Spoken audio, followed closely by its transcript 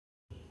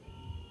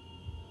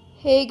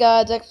Hey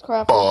guys,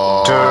 Xcraft.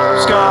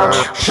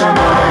 Butterscotch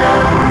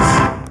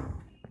Shenanigans.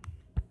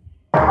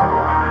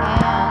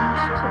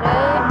 And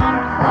today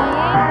I'm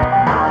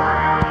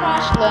playing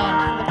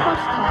Crashlands for the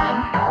first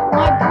time.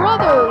 My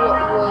brother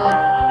would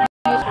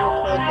use to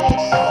record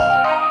this.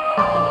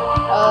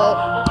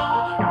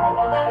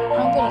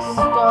 I'm gonna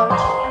start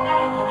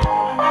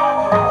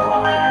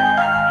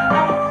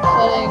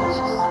settings,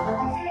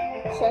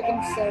 checking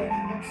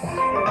settings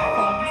for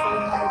phones so we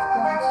know which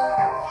ones.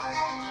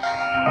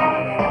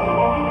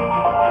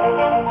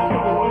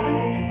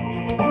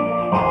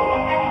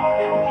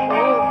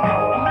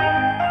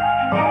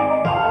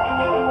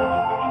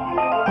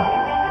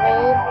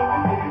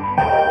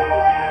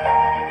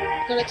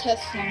 Gonna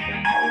test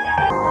something.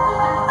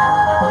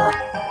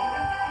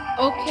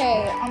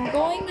 Okay, I'm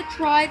going to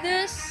try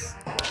this.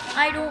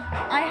 I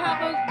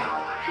have a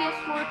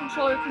PS4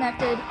 controller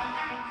connected.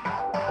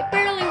 It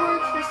barely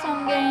works for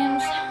some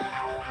games.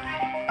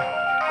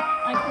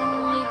 I can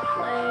only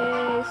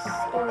play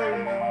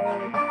story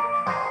mode.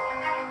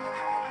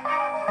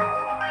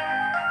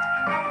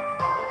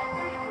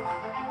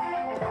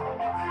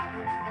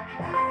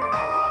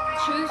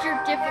 Choose your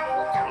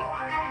difficulty.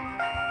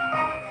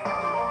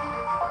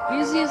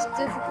 Easiest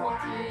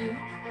difficulty.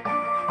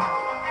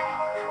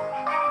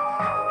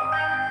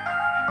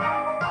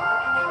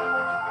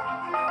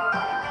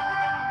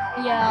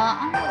 Yeah,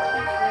 I'm gonna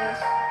choose this.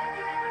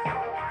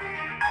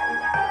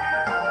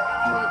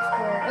 Wait,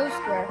 square. Oh,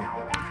 square.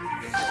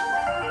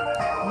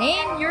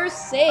 Name your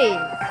save.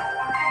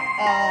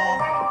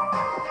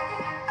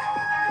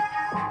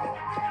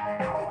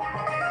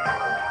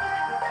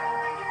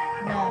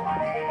 No.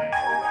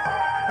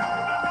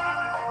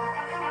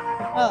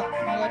 Oh,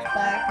 now let's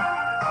back.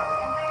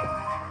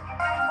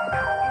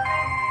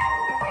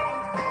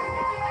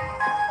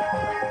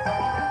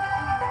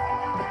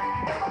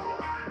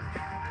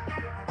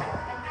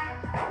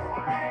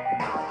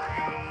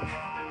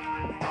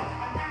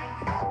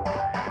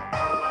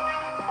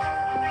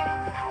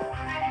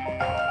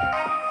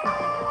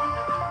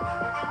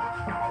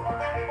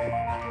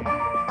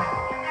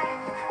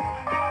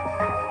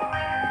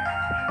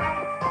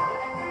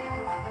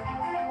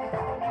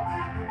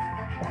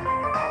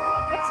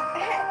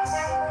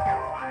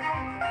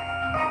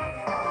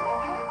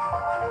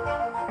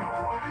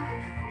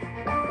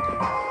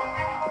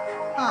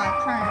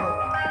 Triangle.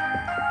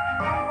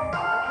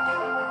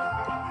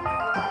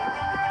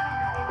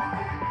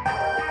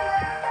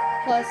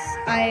 Plus,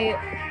 I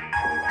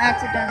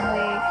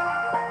accidentally...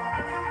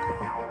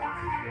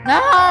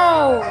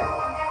 No!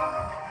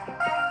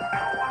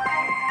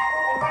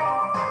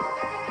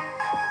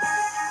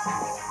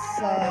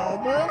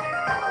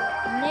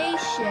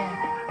 Nation.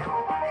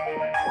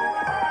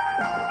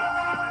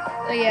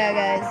 So yeah,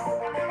 guys.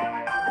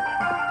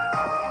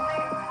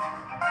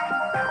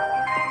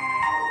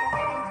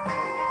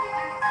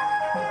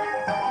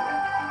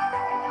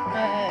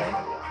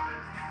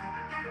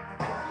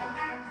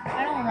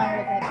 I don't remember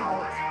what that's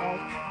how it's called.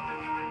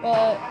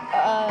 But,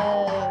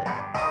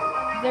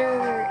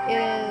 there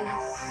is...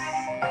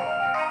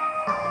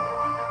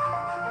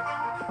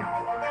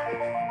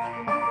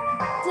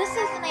 This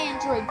is an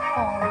Android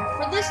phone.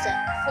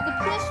 For the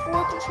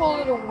PS4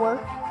 controller to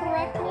work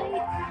correctly,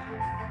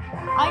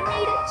 I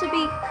need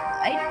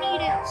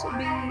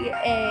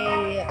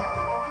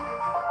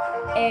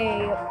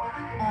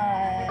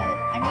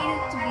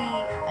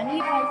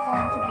my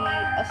phone to be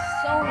a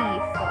Sony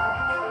phone.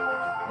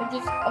 Which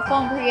is a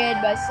phone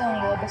created by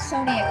Sony, like a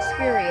Sony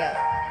Xperia.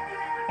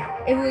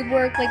 It would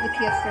work like the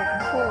PS4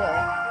 controller.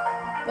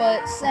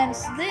 But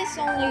since this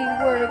only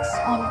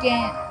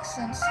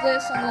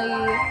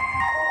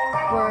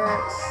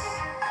works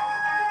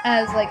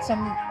as like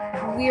some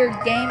weird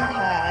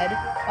gamepad,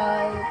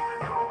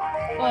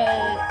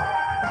 but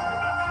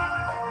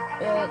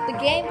the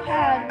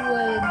gamepad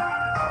would,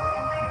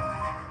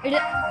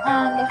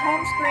 on the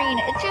home screen,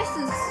 it just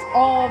is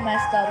all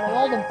messed up. Like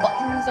all the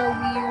buttons are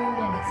weird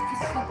and it's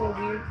just super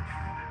weird.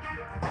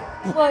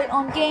 But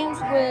on games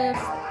with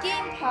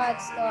gamepad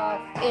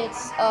stuff,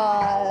 it's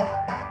on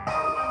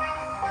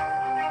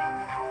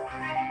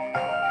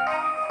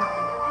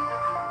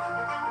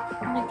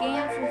the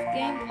games with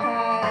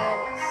gamepad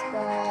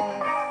stuff,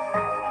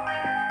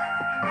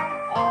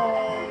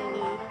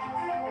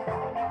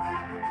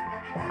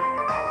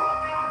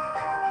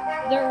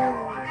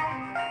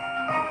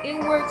 it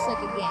works like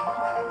a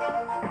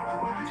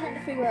gamepad. I'm trying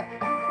to figure out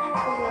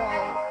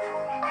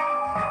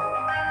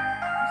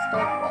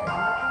start button.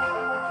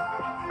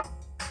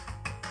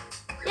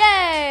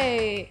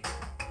 Yay! I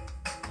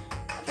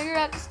figured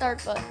out the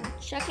start button.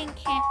 Checking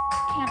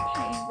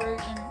campaign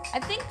version. I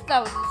think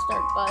that was the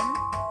start button.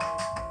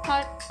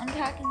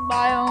 Unpacking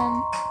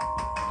biome.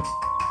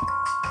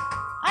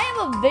 I have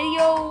a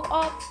video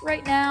up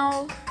right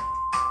now.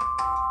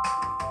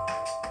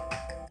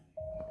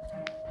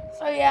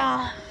 So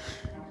yeah.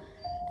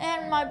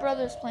 And my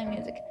brother's playing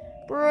music.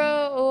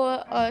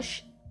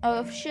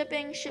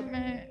 Shipping,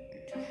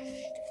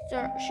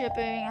 start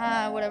shipping,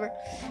 whatever.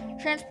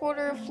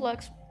 Transporter,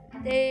 Flux,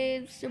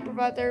 Dave,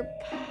 Supervisor,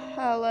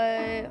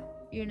 Palette,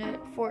 unit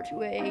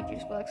 428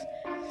 G-Splex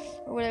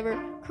or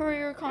whatever.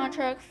 Courier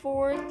contract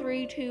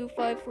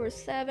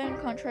 432547.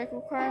 Contract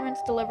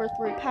requirements: deliver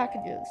 3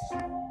 packages.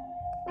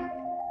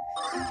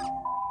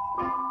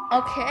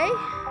 Okay.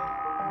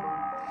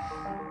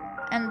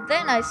 And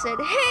then I said,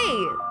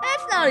 hey,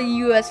 that's not a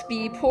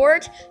USB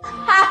port.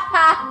 Ha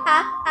ha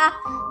ha ha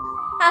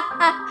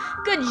ha.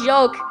 Good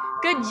joke.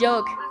 Good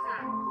joke.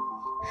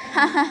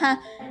 Ha ha ha.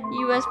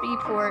 USB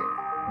port.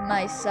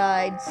 Nice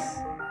sides.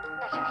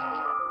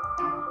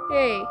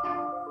 Hey,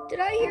 did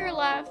I hear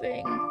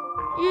laughing?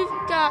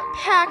 You've got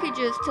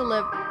packages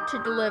to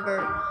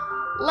deliver.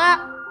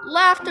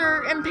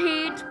 Laughter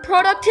impedes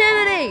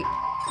productivity.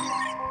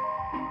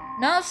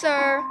 No,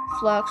 sir.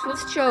 Flux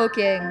was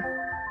choking.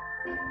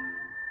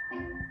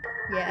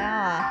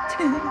 Yeah.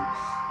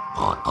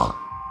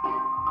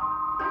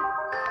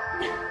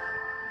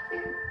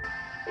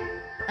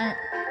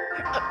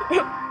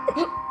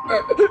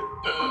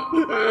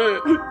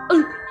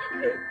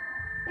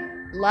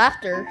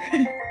 Laughter.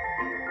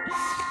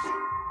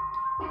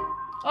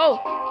 Oh,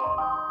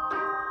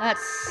 that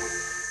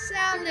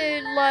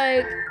sounded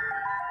like...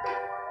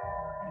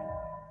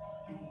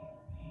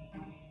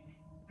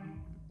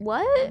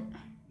 What?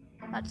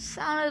 That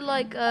sounded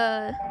like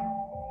I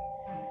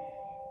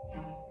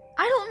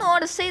don't know how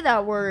to say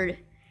that word.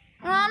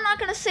 I'm not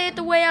gonna say it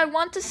the way I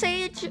want to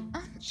say it,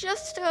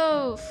 just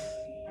well,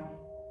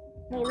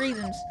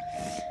 reasons.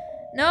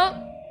 Nope,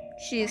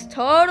 she's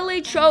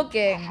totally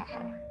choking.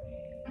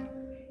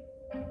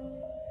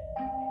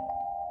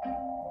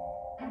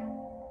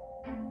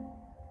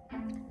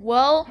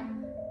 Well,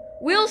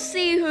 we'll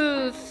see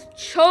who's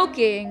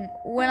choking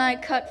when I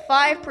cut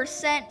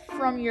 5%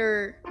 from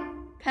your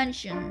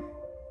pension.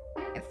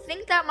 I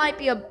think that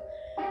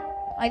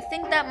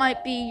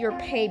might be your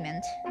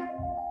payment.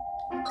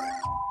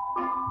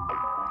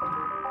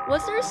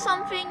 Was there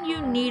something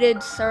you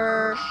needed,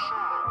 sir?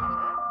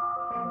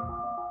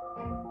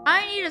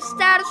 I need a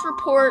status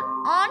report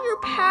on your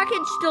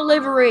package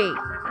delivery.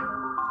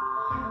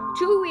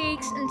 2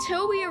 weeks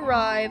until we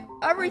arrive.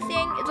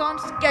 Everything is on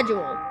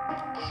schedule.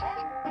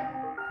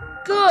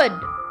 Good.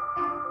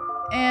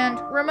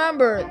 And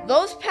remember,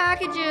 those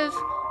packages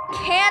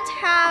can't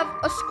have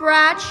a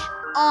scratch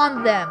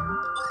on them.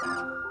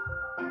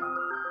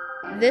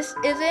 This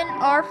isn't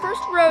our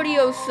first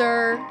rodeo,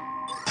 sir.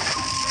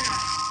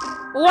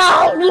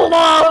 Wow!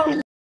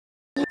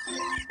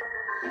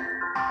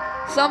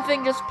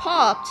 Something just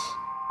popped.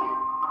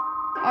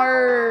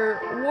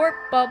 Our warp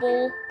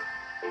bubble.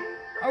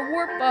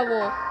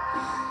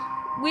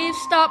 We've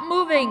stopped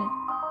moving.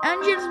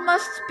 Engines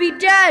must be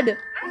dead.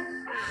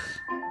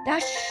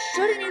 That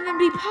shouldn't even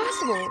be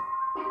possible.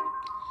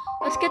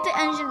 Let's get the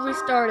engine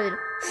restarted.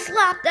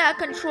 Slap that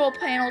control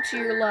panel to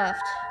your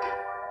left.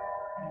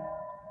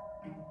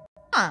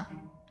 Huh.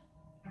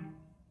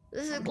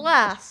 This is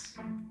glass.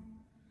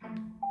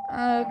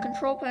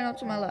 Control panel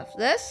to my left.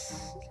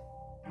 This.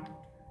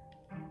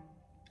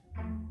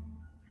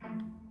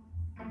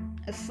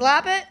 Let's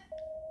slap it.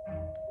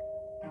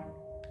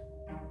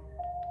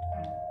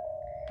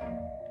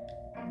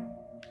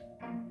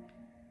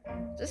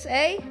 Is this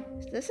A?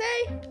 Is this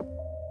A?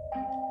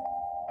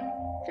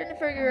 Trying to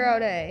figure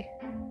out A.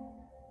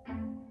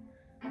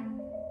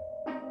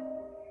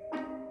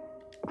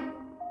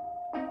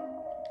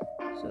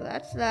 So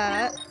that's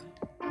that.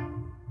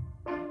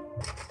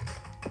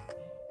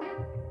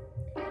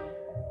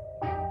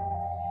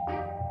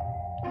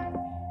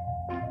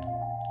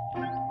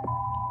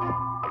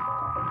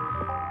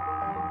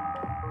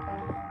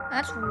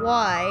 That's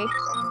Y.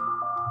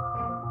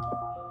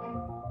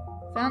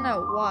 Found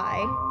out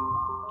Y.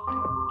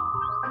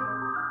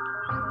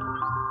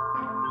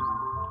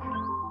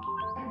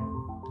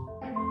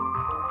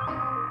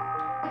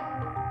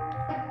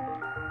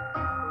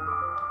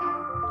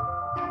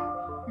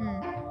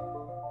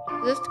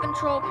 This the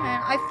control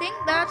panel. I think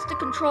that's the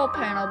control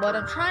panel, but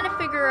I'm trying to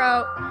figure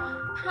out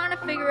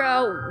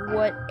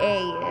what A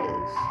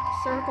is.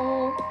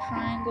 Circle,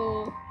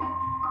 triangle.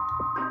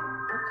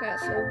 Okay,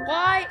 so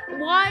Y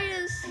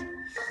is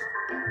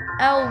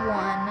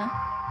L1.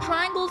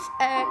 Triangle's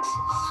X.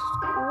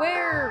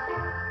 Square.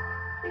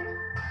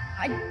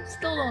 I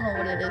still don't know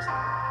what it is.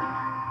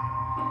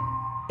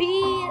 B,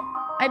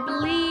 I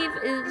believe,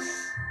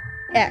 is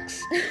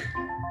X.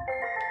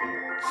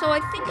 So I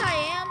think I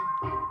am.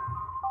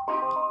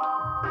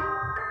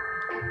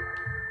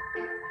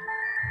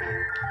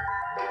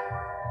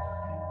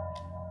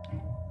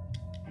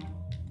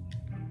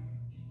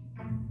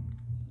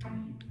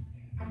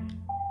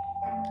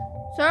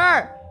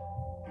 Sir!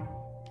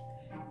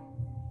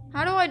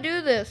 How do I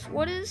do this?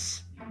 What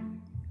is...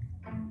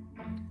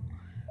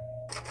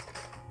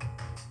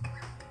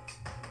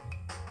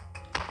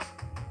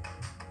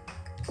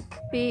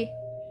 B.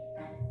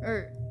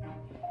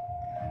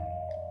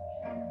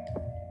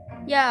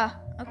 Yeah,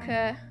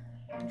 okay.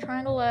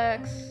 Triangle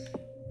X.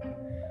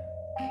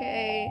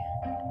 Okay.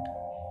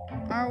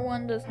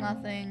 R1 does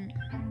nothing.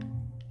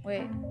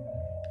 Wait.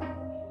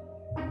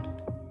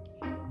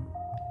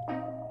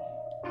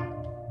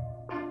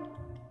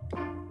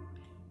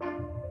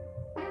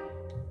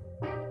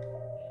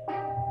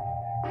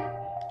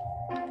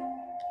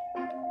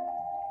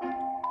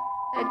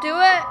 Did I do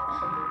it?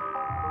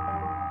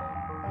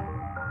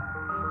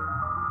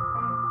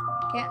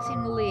 Can't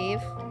seem to leave.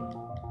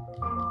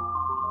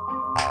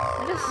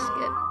 I just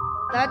skipped.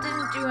 That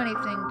didn't do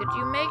anything. Did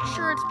you make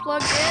sure it's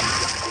plugged in?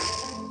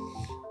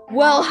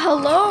 Well,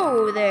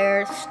 hello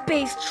there,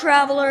 space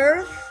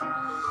travelers.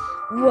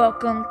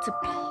 Welcome to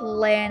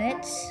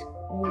planet.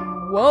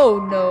 Whoa,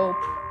 nope.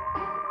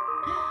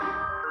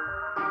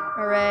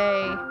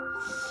 Hooray.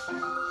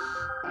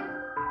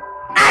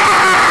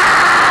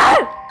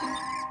 Ah!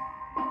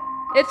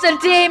 It's a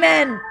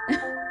demon!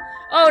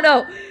 Oh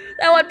no,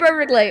 that went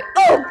perfectly.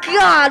 Oh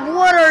god,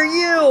 what are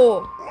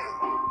you?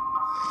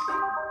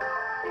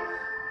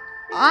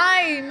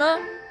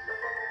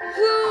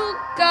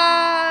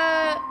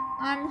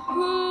 I'm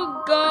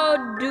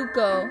Hugo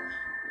Duco.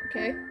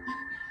 Okay.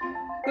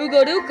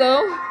 Hugo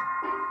Duco.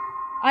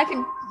 I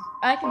can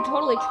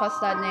totally trust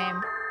that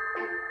name.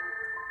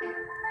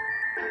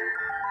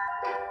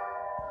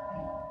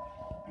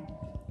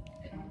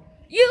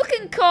 You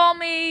can call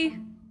me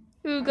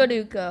Hugo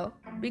Duco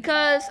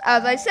because,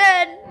 as I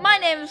said, my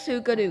name is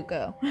Hugo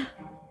Duco.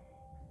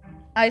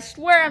 I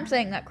swear I'm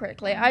saying that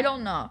correctly. I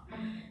don't know.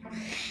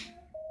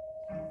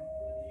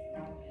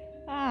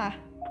 Ah.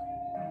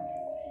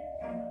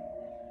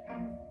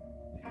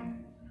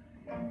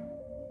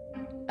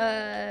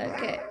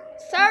 Okay.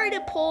 Sorry to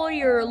pull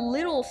your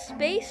little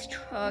space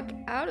truck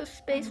out of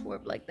space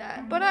warp like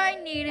that, but I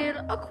needed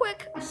a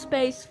quick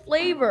space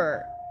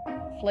flavor.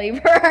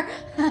 Flavor?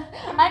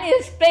 I need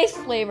a space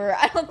flavor.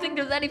 I don't think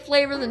there's any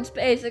flavors in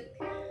space.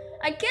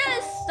 I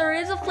guess there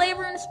is a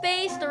flavor in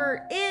space.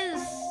 There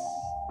is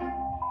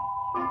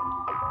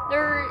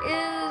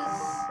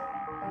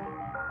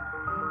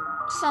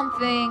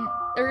something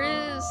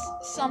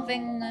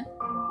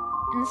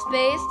in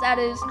space that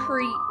is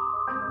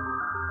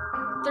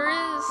there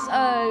is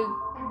a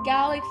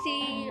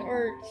galaxy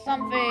or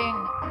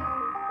something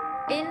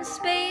in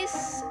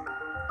space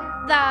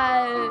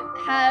that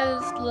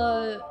has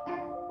the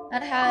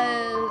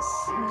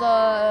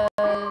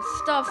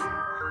stuff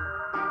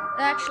that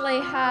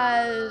actually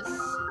has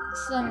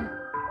some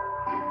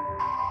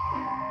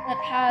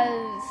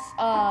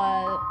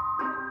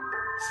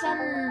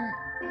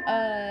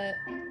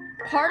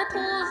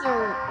particles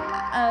or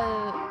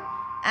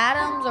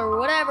atoms or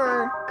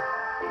whatever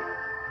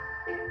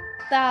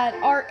that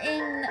are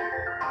in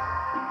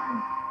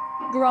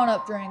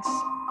grown-up drinks.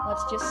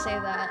 Let's just say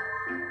that.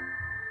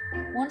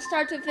 One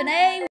starts with an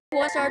A,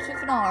 one starts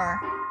with an R.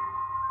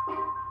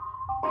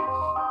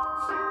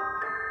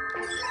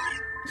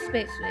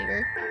 Space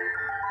flavor.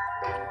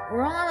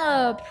 We're on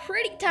a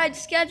pretty tight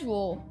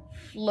schedule,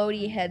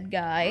 floaty head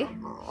guy.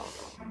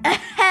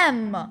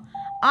 Ahem.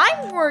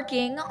 I'm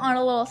working on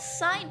a little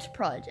science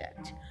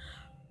project,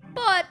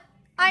 but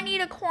I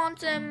need a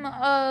quantum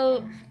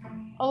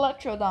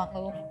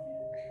electrodongle.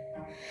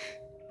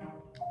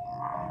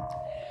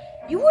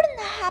 You wouldn't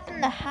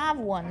happen to have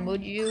one,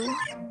 would you?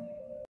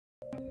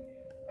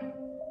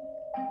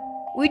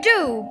 We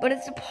do, but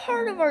it's a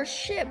part of our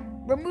ship.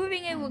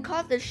 Removing it would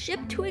cause the ship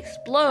to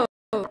explode.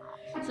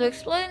 So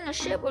exploding the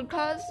ship would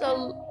cause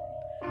the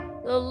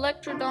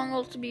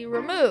electrodongles to be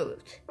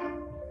removed.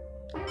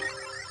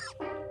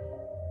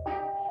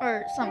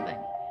 Or something.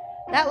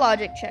 That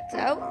logic checks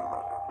out.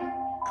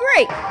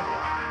 Great!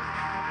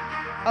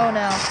 Oh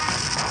no.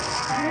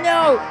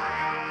 No!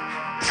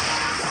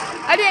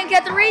 I didn't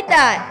get to read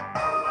that!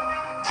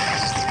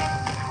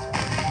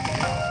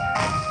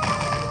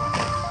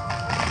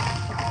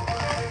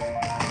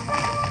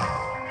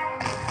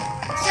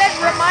 It said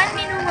remind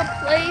me to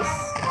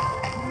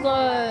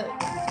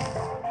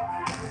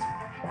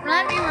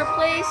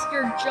replace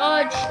your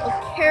judge of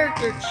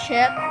character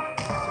chip.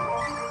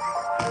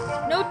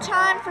 No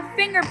time for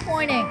finger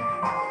pointing.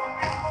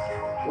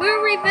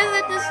 We'll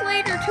revisit this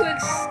later to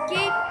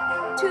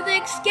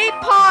the escape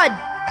pod.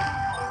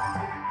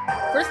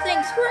 First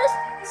things first,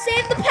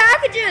 save the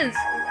packages.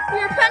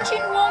 Your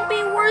pension won't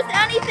be worth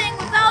anything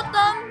without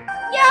them.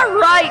 Yeah,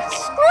 right.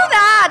 Screw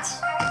that.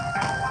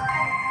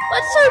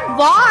 Let's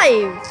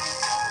survive.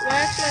 Do I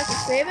actually have to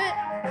save it?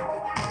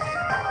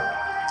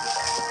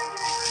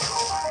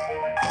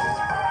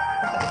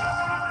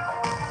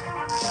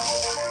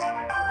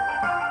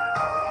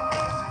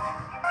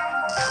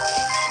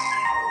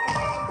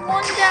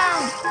 One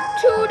down,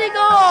 two to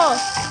go.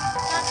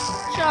 That's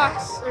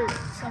shocks or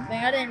something.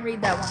 I didn't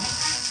read that one.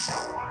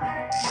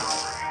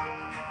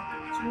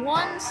 There's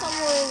one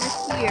somewhere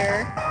over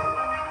here.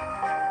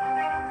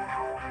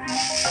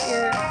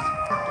 Here.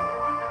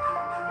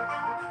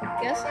 I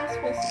guess I'm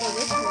supposed to go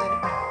this way.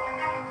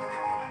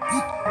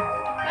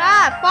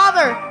 Ah,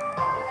 father!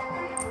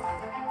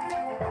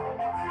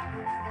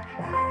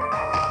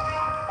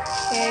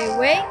 Okay,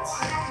 wait.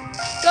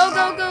 Go,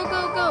 go, go,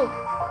 go, go.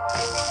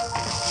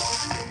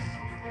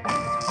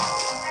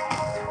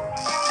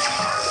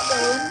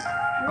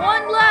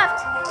 One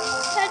left!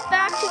 Head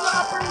back to the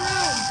upper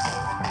room!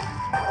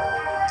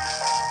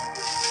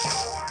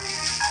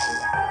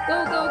 Go,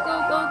 go, go,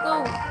 go, go!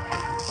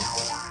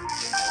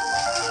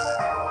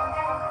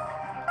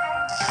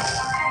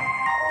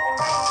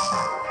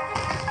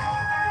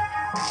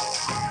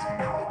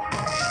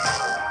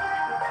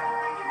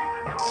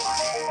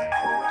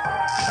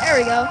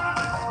 we go.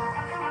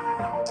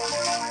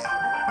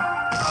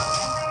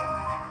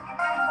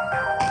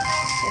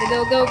 Gotta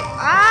go, go.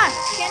 Ah!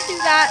 Can't do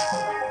that.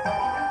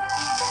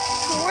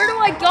 So where do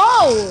I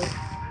go?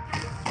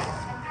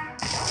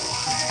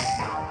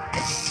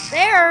 It's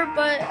there,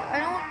 but I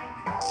don't...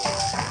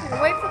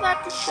 Okay, wait for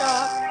that to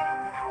shock.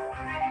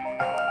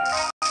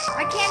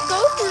 I can't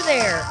go through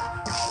there.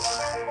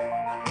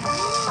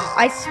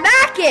 I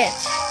smack it!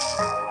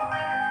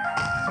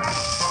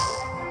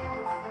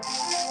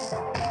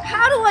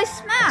 How do I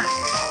smack?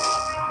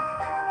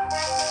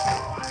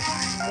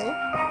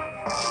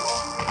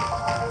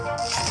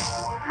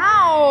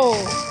 How?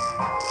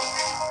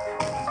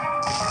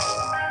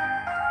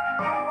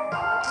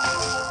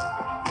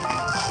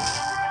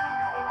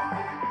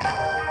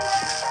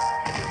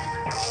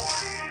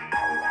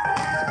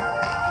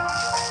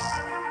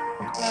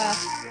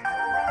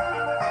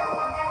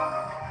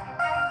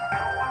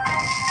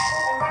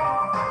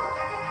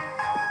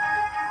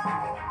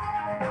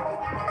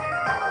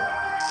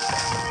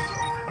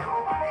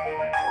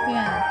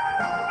 Yeah.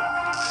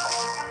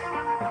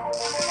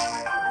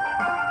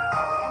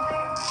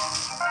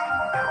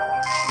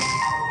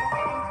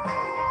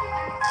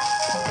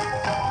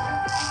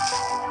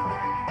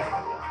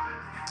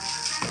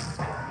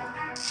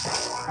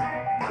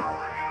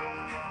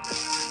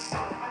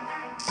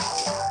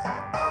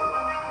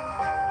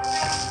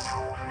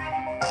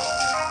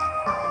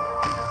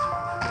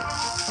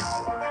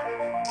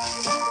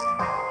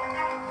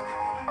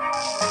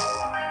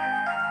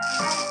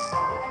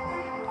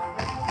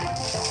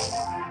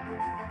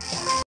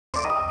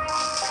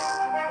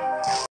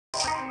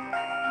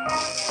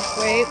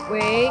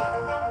 Wait.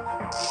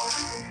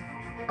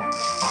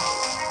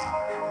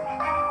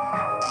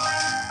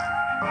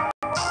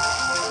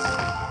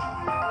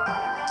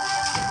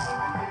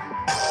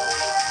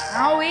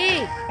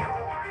 Owie!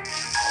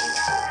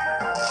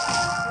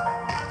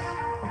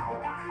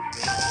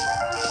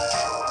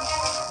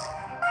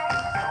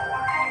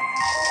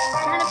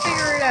 Trying to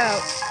figure it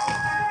out.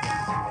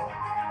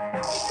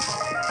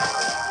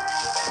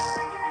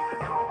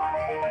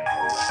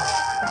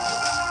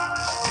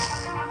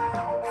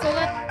 So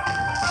that...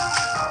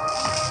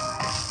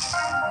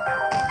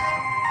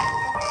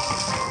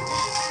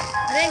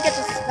 I didn't get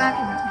to smack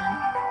in time.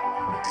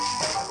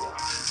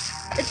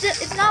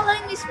 It's not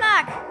letting me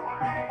smack.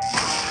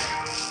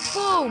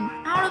 Boom!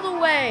 Out of the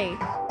way.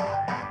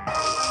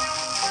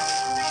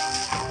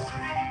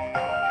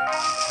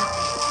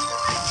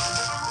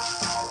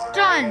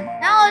 Done.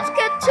 Now let's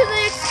get to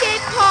the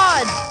escape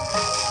pod.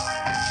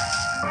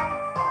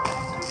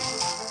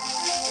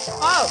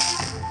 Oh.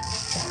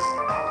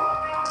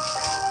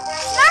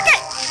 Smack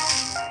it!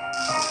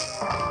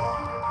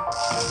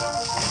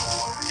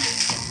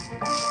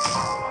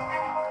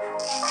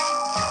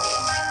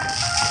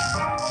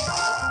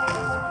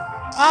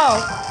 Oh,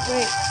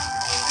 wait.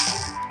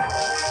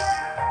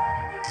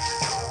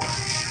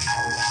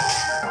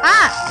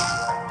 Ah!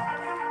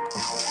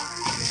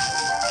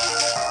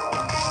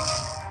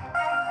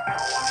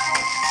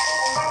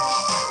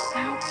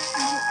 Ow,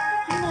 ow.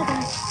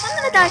 I'm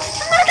gonna die.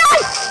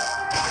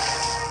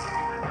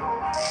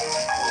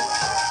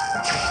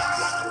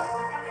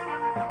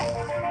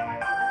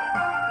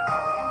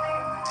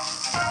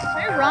 Can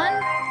I run?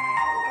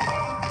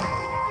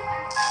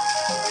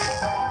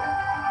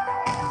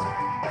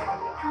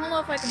 I don't know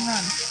if I can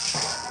run.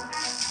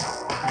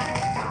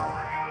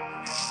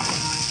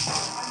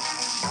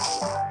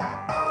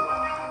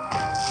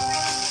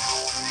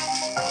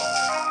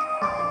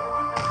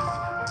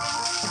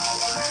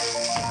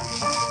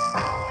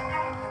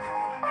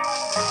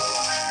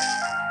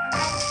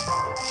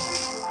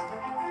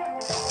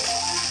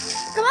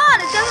 Come on,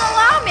 it doesn't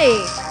allow me.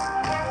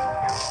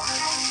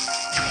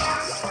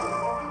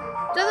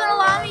 Doesn't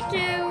allow me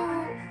to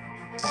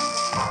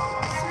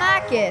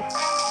smack it.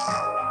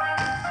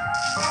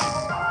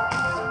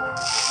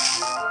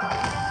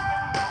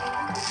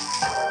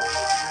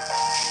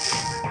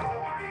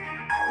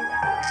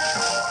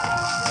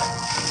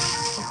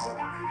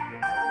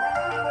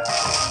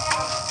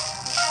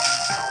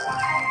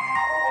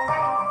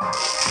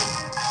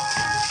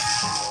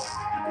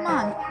 Come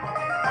on.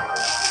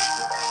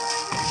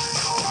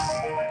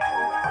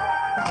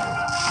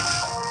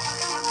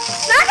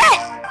 Smack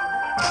it!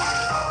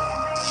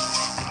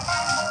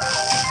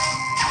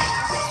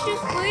 It's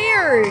just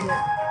weird.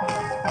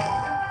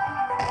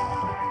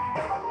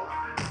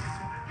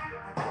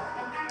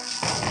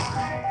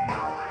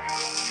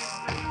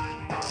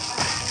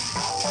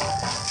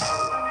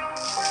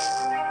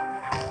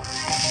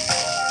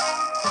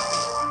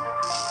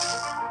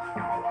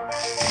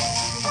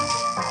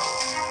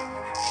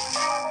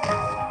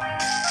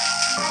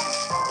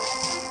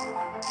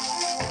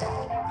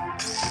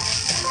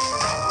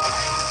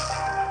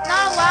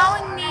 Not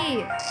allowing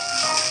me.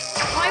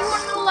 Why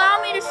wouldn't it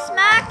allow me to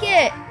smack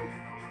it?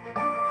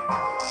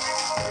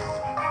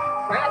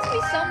 There has to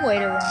be some way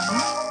to run.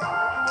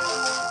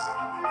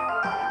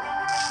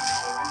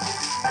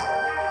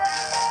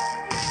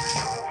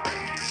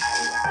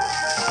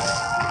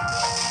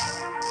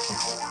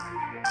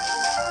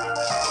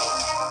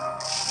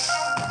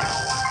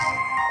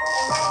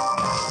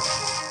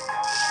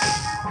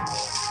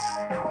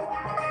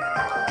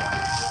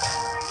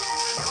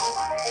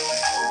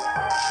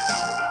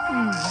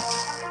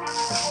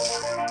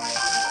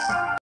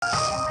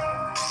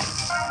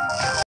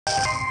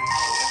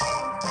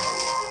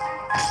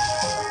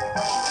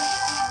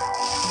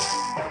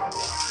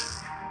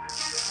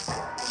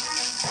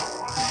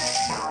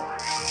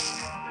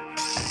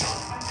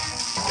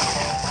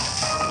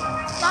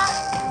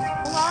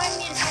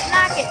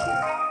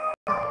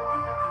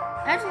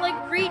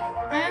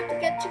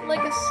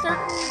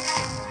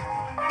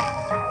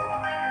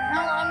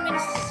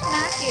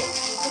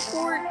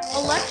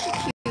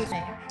 electrocute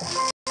me.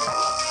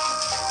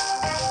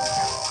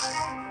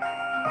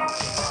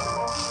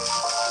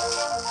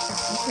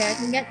 Okay, I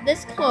can get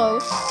this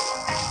close.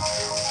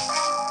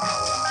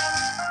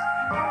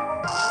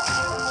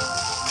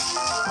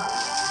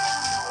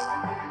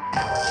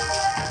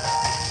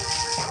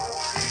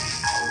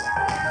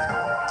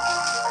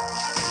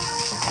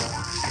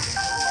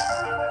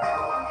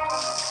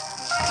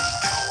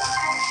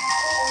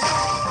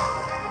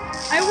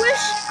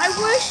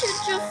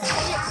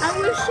 I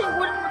wish it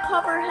wouldn't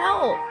recover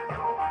health.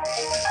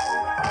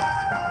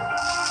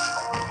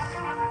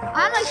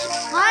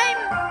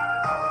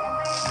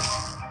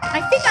 I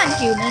think I'm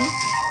human.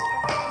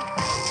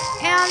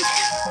 And,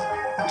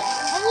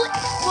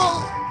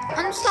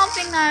 I'm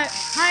something that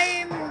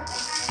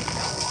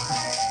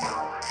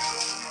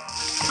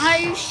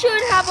I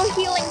should have a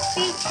healing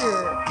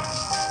feature.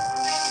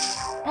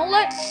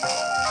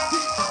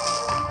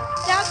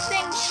 That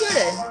thing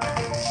shouldn't.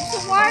 So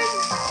why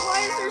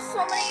is there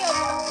so many of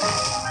them?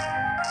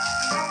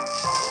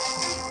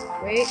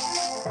 Wait.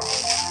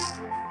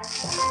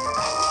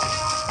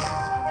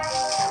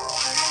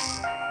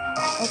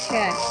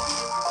 Okay.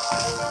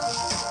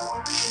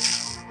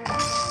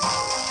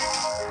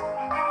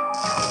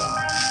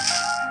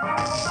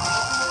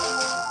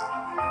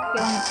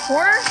 Get on the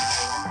corner.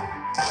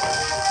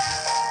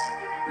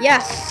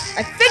 Yes, I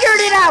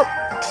figured it out.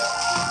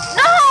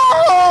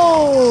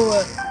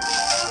 No!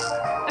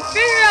 I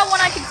figured out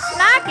when I can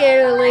smack it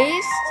at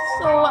least,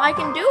 so I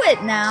can do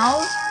it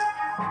now.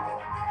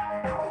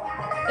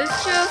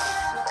 It's just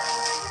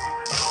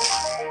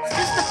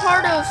a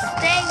part of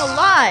staying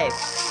alive.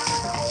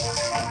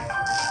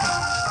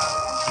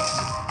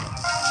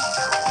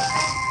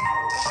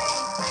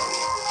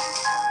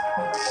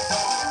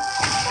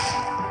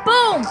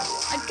 Boom!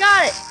 I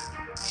got it.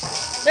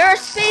 There are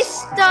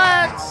space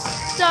duck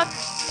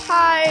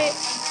pies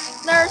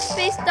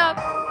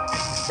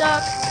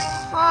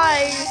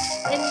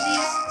in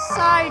these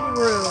side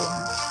rooms.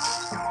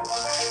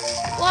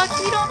 Lux,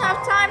 we don't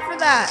have time for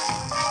that.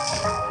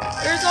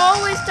 There's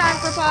always time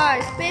for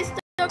pies. Space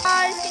duck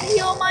pies can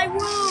heal my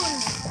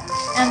wounds.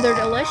 And they're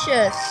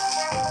delicious.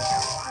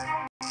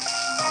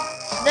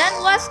 Then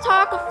less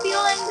talk of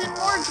feelings and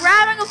more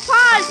grabbing of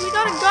pies. We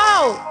gotta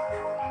go.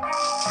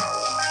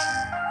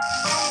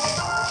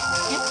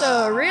 You have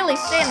to really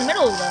stay in the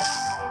middle of this.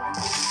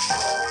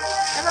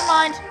 Never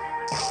mind.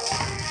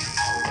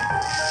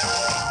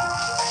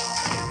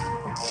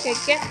 Okay,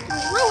 get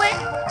through it.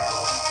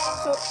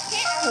 So it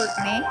can't hurt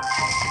me.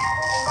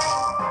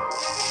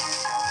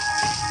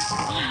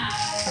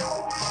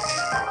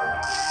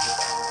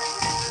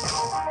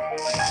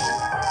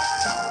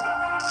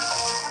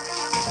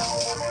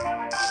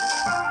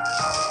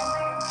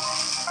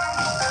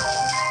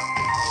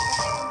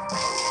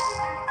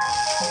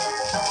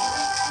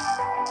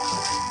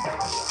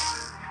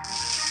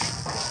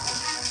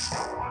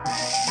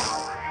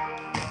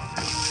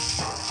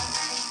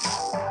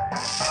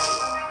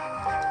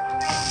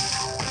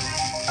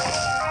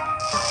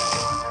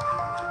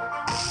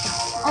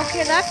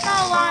 Okay, that's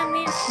not allowing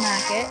me to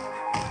smack it.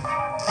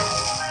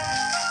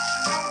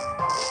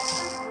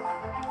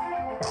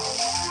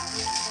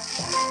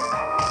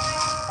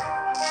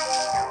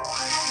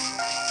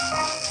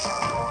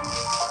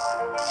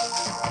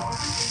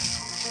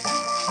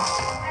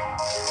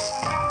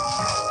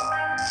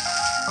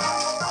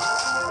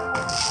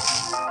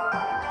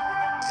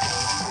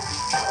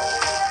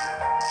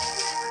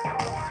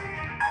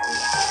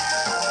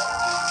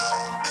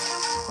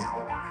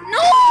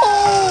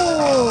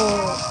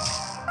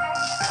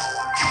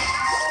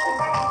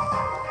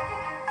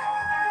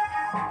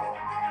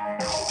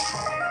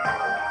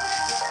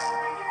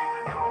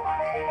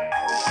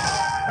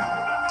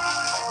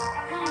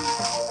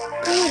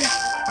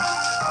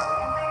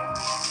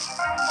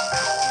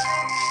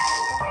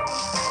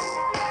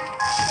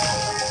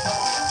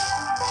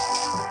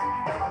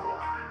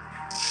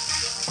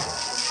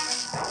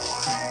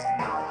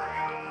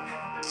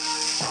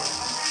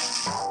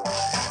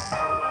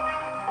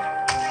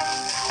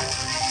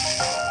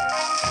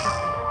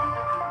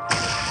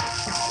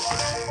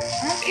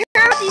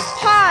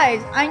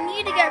 I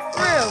need to get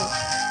through.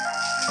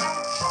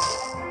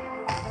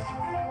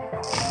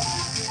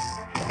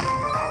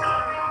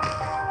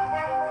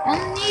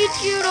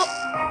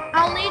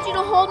 I'll need you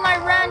to hold my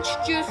wrench,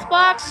 Juice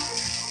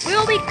Box.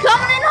 We'll be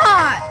coming in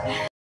hot.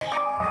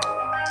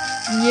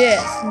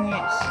 Yes.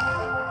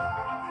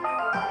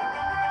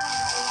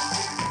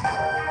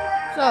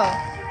 So,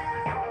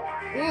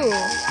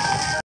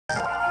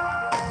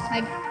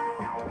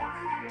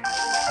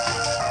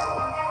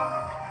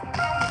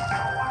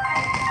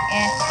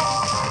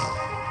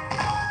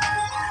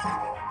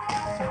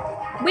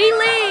 we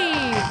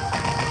leave!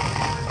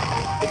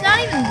 He's not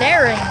even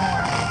there anymore.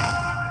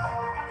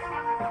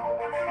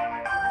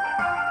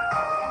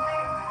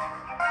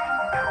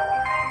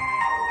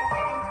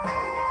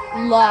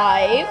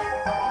 Live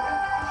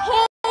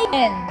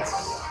payments.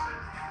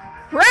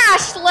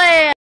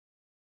 Crashlands!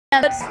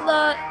 That's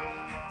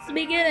the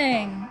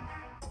beginning.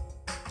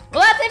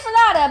 Well, that's it for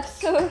that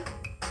episode.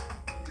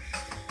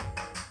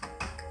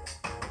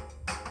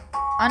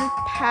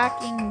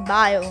 unpacking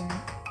biome.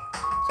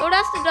 So it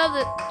has to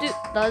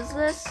does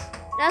this?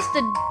 It has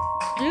to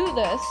do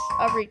this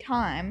every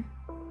time.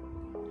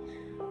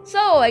 So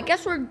I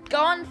guess we're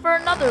gone for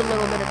another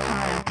little bit of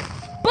time.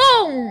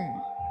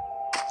 Boom!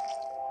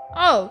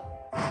 Oh.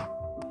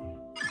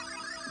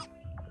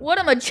 What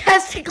a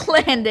majestic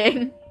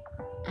landing.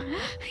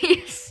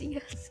 Yes,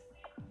 yes.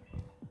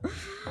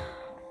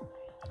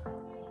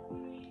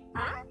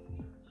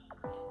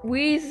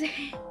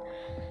 Wheezy.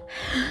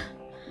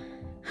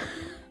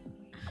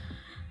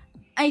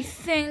 I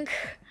think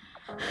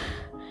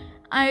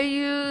I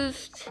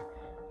used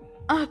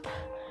up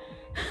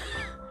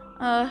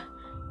a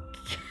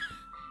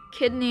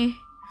kidney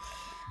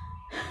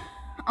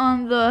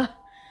on the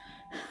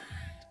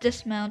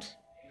dismount.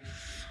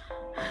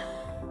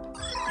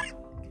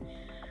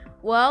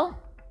 Well,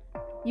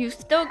 you've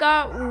still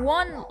got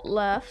one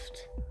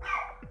left.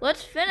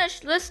 Let's finish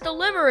this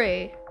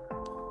delivery.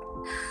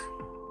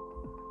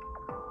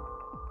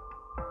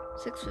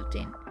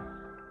 6:15.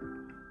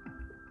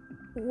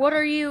 What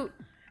are you...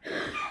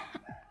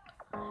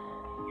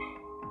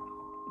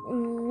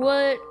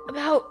 What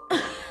about...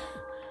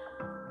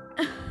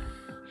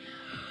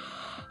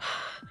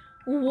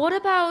 What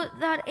about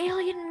that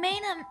alien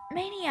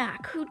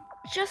maniac who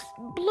just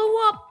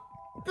blew up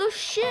the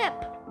ship?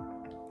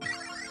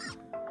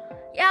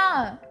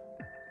 Yeah,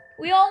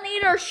 we all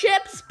need our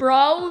ships,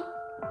 bro.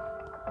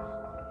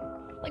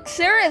 Like,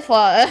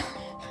 seriously,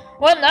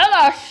 we need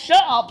our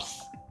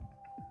ships.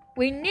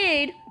 We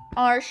need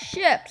our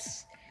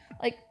ships.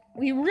 Like,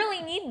 we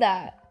really need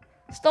that.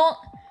 It's the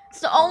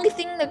only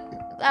thing that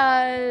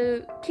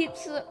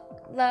keeps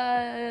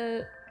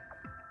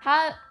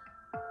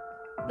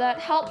that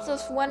helps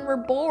us when we're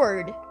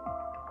bored.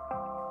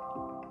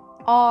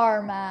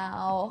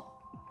 Armal.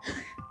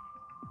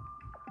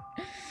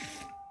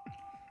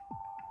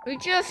 We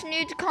just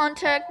need to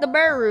contact the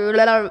Beru,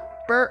 I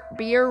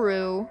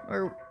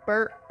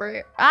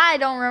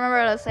don't remember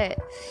how to say it.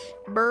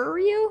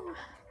 Beru?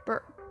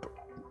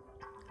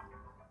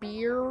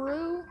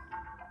 Beru?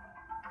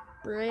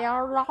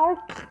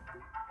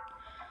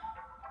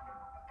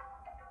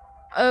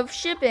 Of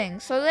shipping,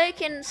 so they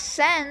can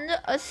send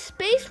a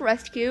space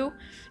rescue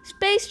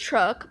space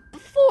truck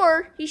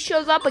before he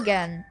shows up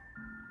again.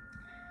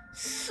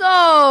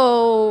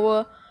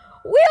 So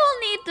we'll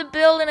need to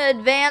build an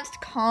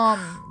advanced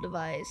comm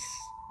device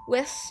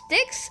with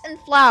sticks and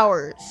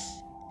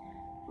flowers.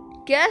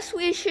 Guess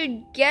we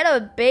should get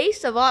a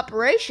base of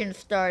operations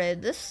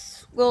started.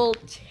 This will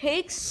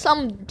take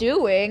some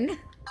doing.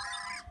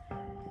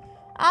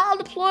 I'll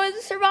deploy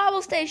the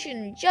survival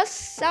station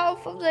just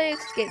south of the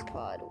escape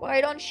pod.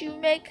 Why don't you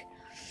make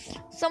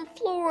some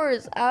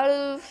floors out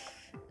of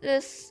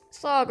this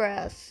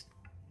sawgrass?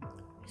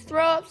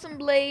 Throw up some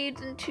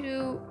blades into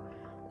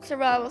the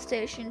survival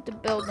station to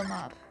build them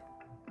up.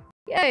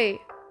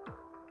 Yay!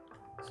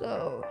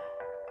 So,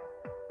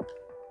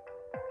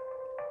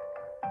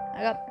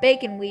 I got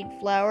bacon weed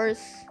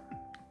flowers.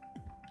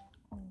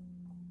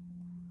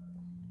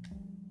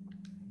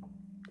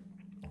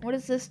 What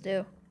does this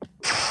do?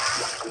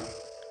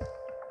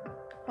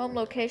 Home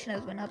location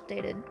has been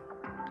updated.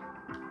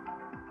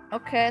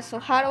 Okay, so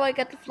how do I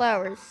get the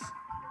flowers?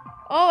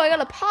 Oh, I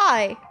got a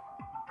pie.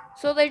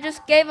 So they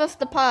just gave us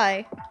the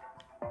pie.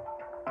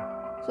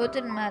 So it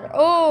didn't matter.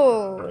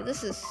 Oh,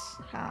 this is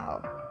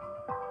how.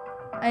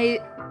 I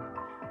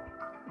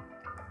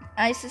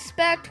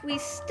suspect we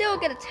still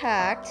get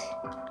attacked.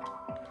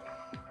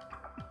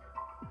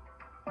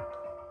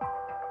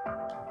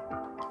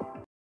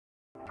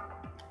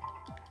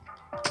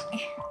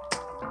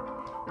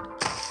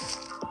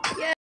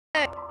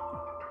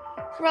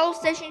 Survival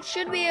station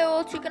should be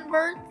able to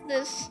convert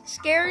this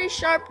scary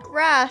sharp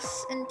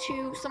grass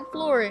into some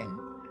flooring.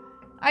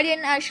 I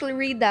didn't actually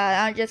read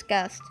that, I just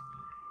guessed.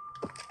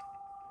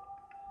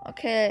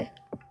 Okay.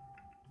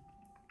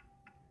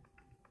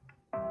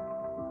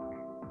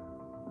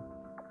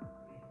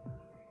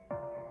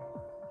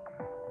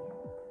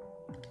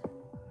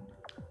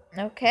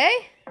 Okay.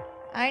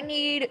 I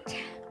need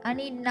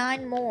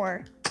 9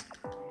 more.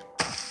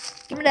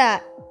 Give me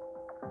that.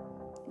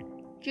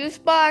 Juice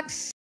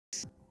box.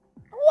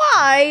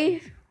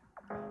 Why?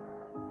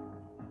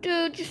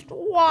 Dude, just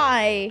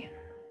why?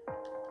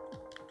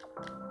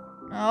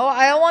 No,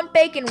 I don't want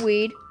bacon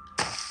weed.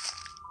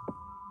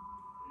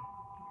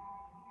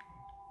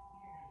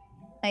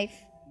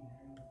 Knife.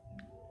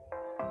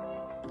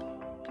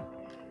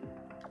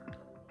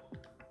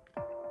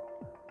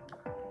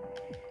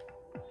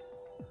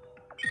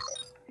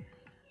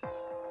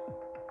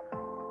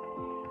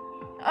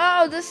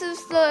 Oh, this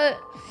is the...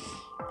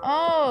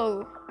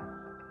 Oh.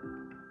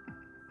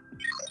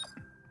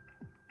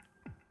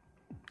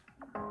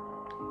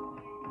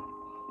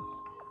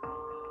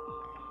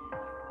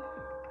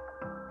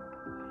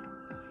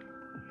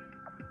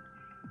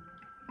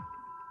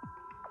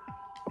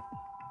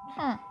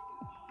 Huh.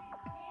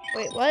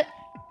 Wait, what?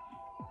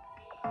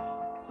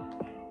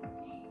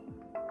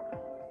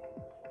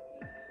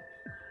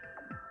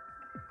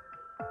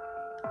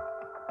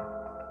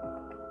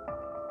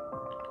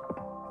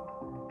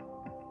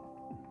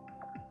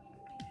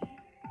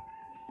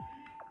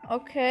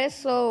 Okay,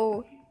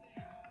 so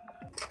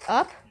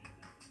up?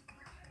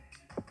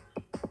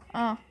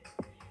 Oh.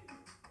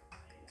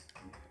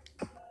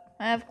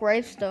 I have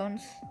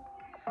gravestones.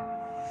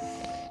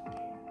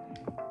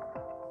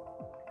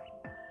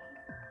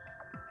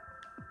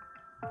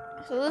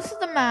 So this is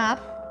the map.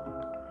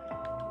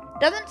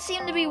 Doesn't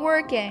seem to be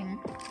working.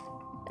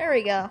 There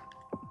we go.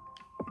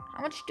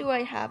 How much do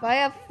I have? I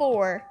have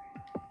 4.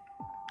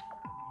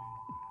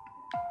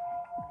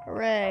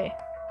 Hooray.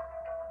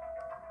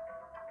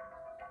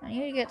 I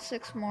need to get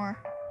 6 more.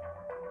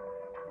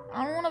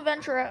 I don't want to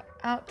venture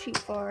out too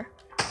far.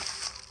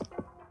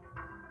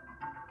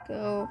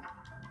 Go.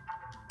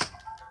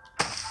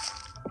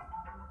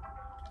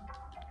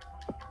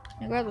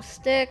 I grab a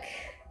stick.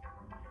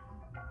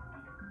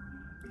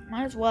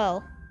 Might as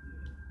well.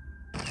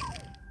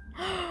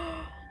 No!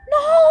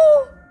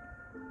 Oh!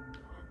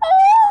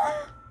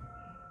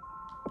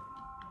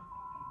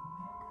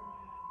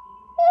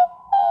 Oh,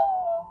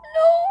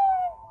 no!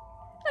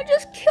 I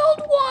just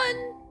killed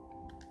one!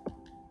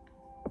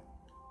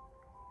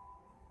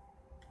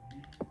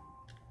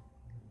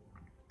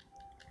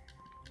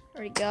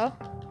 There we go.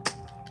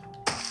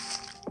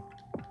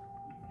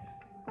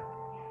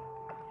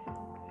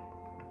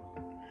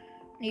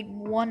 Need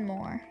 1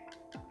 more,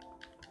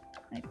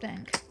 I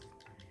think.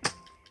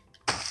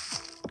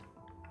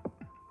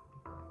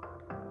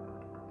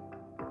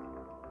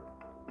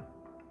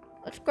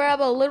 Let's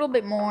grab a little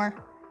bit more.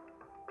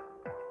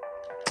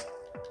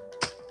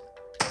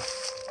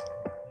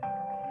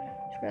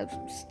 Let's grab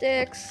some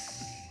sticks.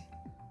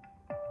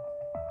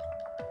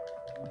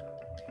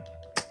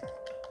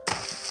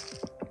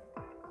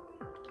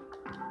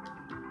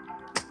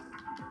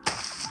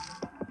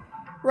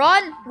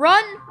 Run!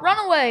 Run! Run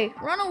away!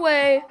 Run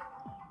away!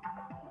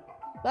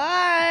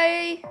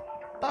 Bye!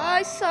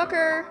 Bye,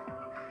 sucker!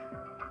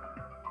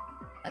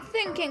 A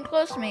thing came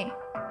close to me.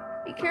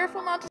 Be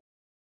careful not to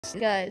see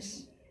these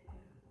guys.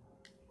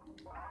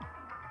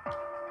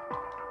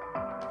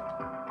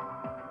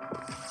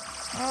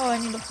 Oh, I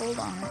need to hold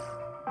on it.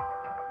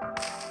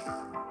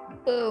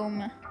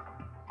 Boom.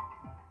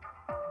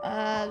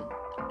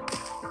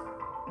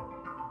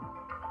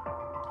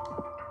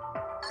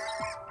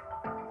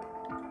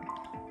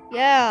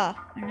 Yeah,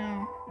 I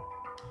know.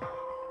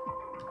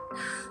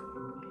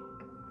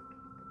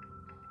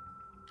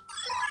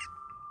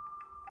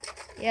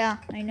 Yeah,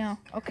 I know.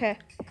 Okay.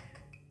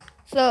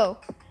 So,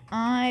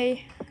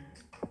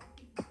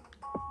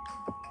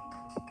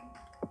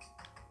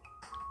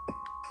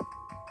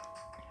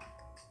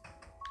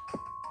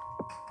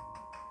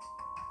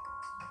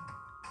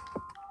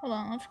 hold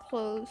on, let's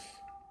close.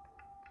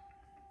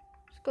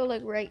 Let's go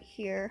like right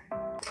here.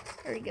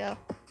 There we go.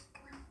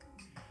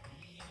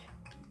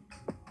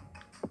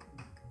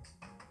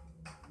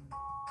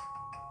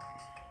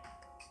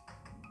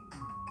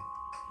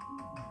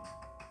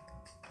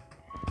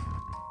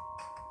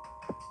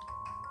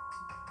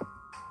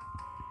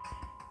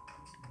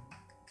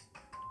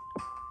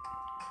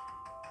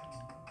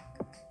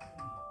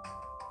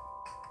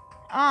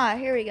 Ah,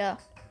 here we go.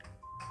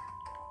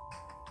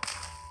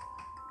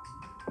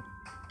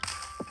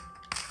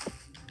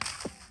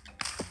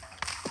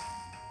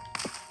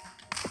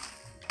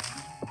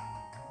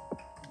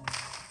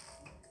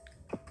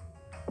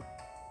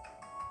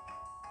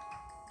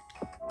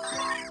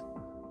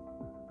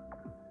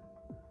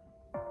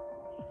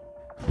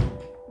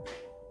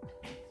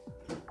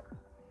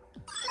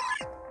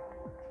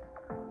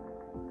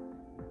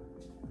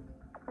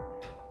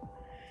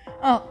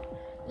 Oh,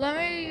 let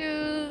me use